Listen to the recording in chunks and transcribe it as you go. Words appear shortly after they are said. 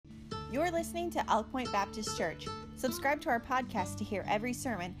You're listening to Elk Point Baptist Church. Subscribe to our podcast to hear every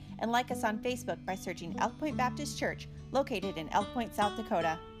sermon and like us on Facebook by searching Elk Point Baptist Church, located in Elk Point, South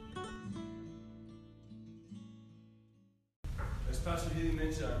Dakota. As Pastor Haley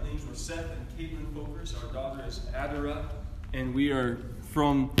mentioned, our names were Seth and Caitlin Folkers. Our daughter is Adara, and we are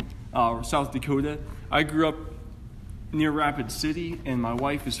from South Dakota. I grew up near Rapid City, and my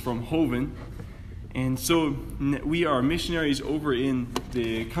wife is from Hoven. And so we are missionaries over in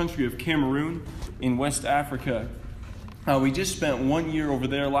the country of Cameroon in West Africa. We just spent 1 year over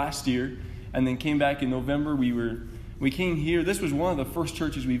there last year, and then came back in November. We came here. This was one of the first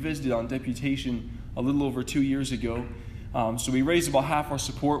churches we visited on deputation a little over 2 years ago. So we raised about half our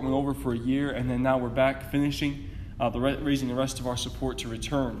support, went over for a year, and then now we're back finishing raising the rest of our support to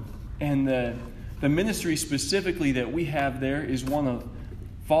return. And the ministry specifically that we have there is one of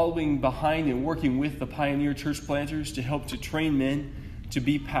following behind and working with the pioneer church planters to help to train men to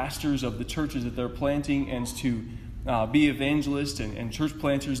be pastors of the churches that they're planting and to be evangelists and church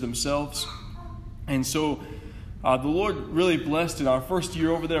planters themselves. And so the Lord really blessed in our first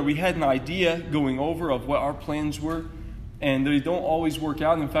year over there. We had an idea going over of what our plans were, and they don't always work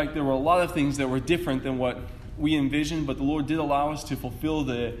out. In fact, there were a lot of things that were different than what we envisioned, but the Lord did allow us to fulfill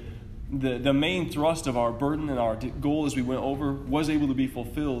the main thrust of our burden, and our goal as we went over was able to be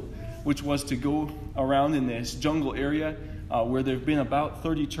fulfilled, which was to go around in this jungle area where there have been about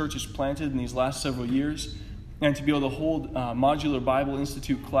 30 churches planted in these last several years, and to be able to hold Modular Bible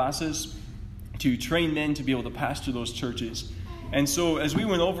Institute classes to train men to be able to pastor those churches. And so as we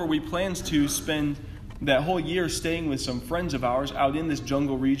went over, we planned to spend that whole year staying with some friends of ours out in this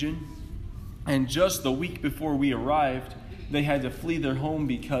jungle region. And just the week before we arrived, they had to flee their home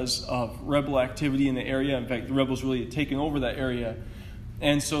because of rebel activity in the area. In fact, the rebels really had taken over that area.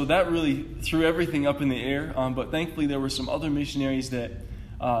 And so that really threw everything up in the air. But thankfully, there were some other missionaries that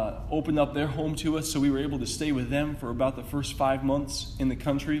opened up their home to us, so we were able to stay with them for about the first 5 months in the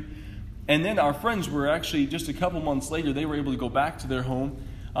country. And then our friends were actually, just a couple months later, they were able to go back to their home.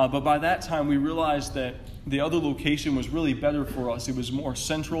 But by that time, we realized that the other location was really better for us. It was more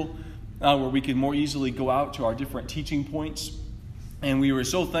central, where we could more easily go out to our different teaching points. And we were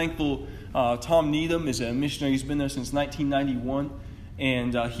so thankful. Tom Needham is a missionary. He's been there since 1991.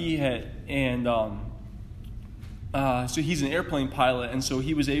 And so he's an airplane pilot. And so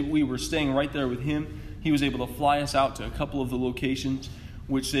we were staying right there with him. He was able to fly us out to a couple of the locations,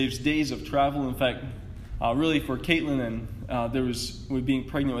 which saves days of travel. In fact, really for Caitlin and with being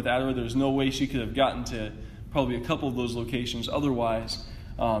pregnant with Adara, there was no way she could have gotten to probably a couple of those locations otherwise.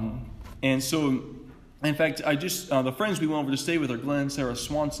 And so, in fact, the friends we went over to stay with are Glenn and Sarah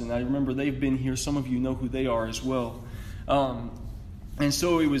Swanson. I remember they've been here. Some of you know who they are as well. And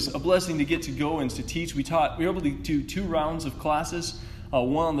so it was a blessing to get to go and to teach. We were able to do 2 rounds of classes,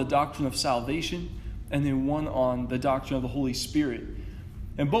 one on the doctrine of salvation and then one on the doctrine of the Holy Spirit.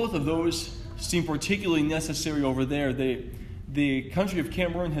 And both of those seem particularly necessary over there. The country of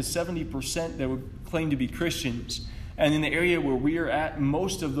Cameroon has 70% that would claim to be Christians. And in the area where we are at,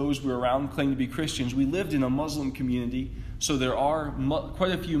 most of those we're around claim to be Christians. We lived in a Muslim community, so there are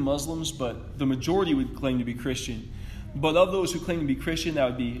quite a few Muslims, but the majority would claim to be Christian. But of those who claim to be Christian, that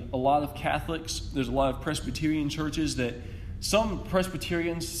would be a lot of Catholics. There's a lot of Presbyterian churches that some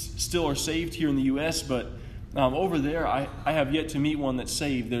Presbyterians still are saved here in the U.S., but over there, I have yet to meet one that's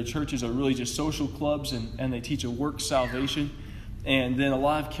saved. Their churches are really just social clubs, and they teach a works salvation. And then a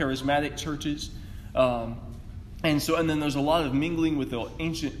lot of charismatic churches. And then there's a lot of mingling with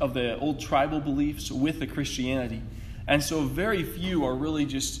the old tribal beliefs with the Christianity. And so very few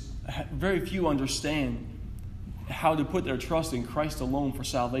understand how to put their trust in Christ alone for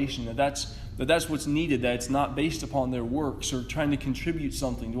salvation. That's what's needed, that it's not based upon their works or trying to contribute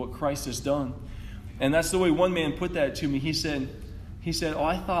something to what Christ has done. And that's the way one man put that to me. He said, "Oh,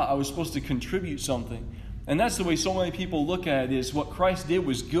 I thought I was supposed to contribute something." And that's the way so many people look at it, is what Christ did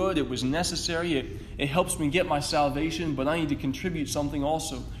was good, it was necessary, it helps me get my salvation, but I need to contribute something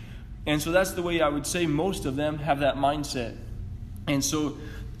also. And so that's the way I would say most of them have that mindset. And so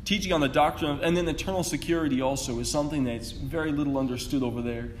teaching on the doctrine and then eternal security also is something that's very little understood over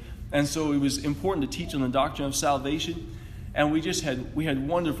there. And so it was important to teach on the doctrine of salvation. And we had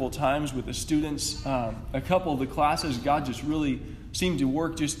wonderful times with the students. A couple of the classes, God just really seemed to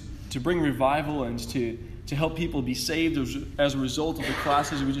work just to bring revival and to help people be saved as a result of the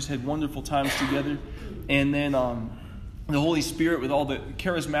classes. We just had wonderful times together. And then the Holy Spirit, with all the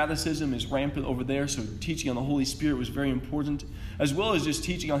charismaticism, is rampant over there. So teaching on the Holy Spirit was very important, as well as just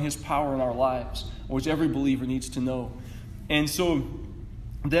teaching on His power in our lives, which every believer needs to know. And so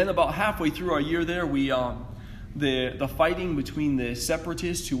then about halfway through our year there, the fighting between the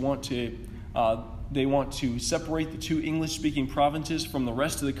separatists who want to separate the two English-speaking provinces from the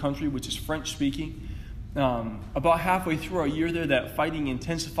rest of the country, which is French-speaking. About halfway through our year there, that fighting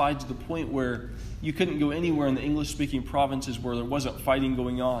intensified to the point where you couldn't go anywhere in the English-speaking provinces where there wasn't fighting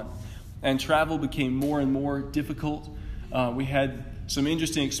going on. And travel became more and more difficult. We had some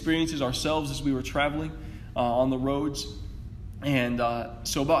interesting experiences ourselves as we were traveling on the roads. And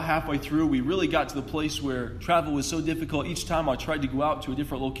so about halfway through, we really got to the place where travel was so difficult. Each time I tried to go out to a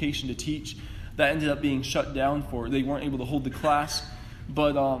different location to teach, that ended up being shut down they weren't able to hold the class.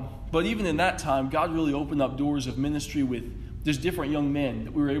 But even in that time, God really opened up doors of ministry with just different young men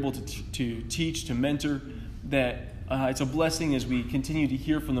that we were able to teach, to mentor. That it's a blessing as we continue to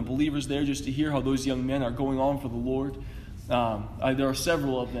hear from the believers there, just to hear how those young men are going on for the Lord. There are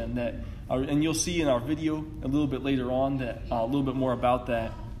several of them that are, and you'll see in our video a little bit later on that a little bit more about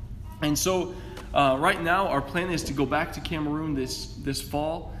that. And so right now our plan is to go back to Cameroon this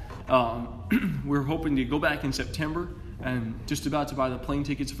fall. We're hoping to go back in September and just about to buy the plane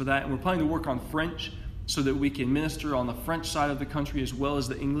tickets for that. And we're planning to work on French so that we can minister on the French side of the country as well as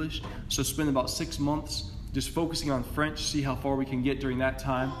the English. So spend about 6 months just focusing on French, see how far we can get during that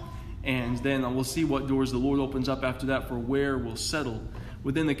time. And then we'll see what doors the Lord opens up after that for where we'll settle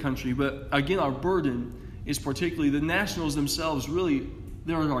within the country. But again, our burden is particularly the nationals themselves. Really,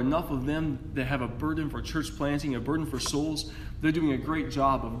 there are enough of them that have a burden for church planting, a burden for souls. They're doing a great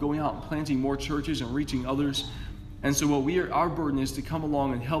job of going out and planting more churches and reaching others. And so our burden is to come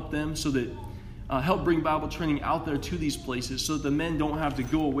along and help them, so that help bring Bible training out there to these places, so that the men don't have to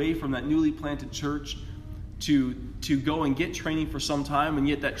go away from that newly planted church to go and get training for some time, and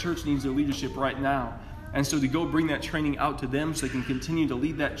yet that church needs their leadership right now. And so to go bring that training out to them so they can continue to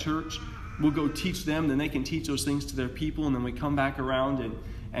lead that church, we'll go teach them, then they can teach those things to their people, and then we come back around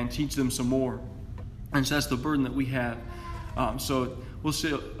and teach them some more. And so that's the burden that we have. So we'll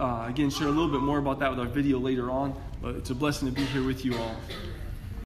share a little bit more about that with our video later on, but it's a blessing to be here with you all.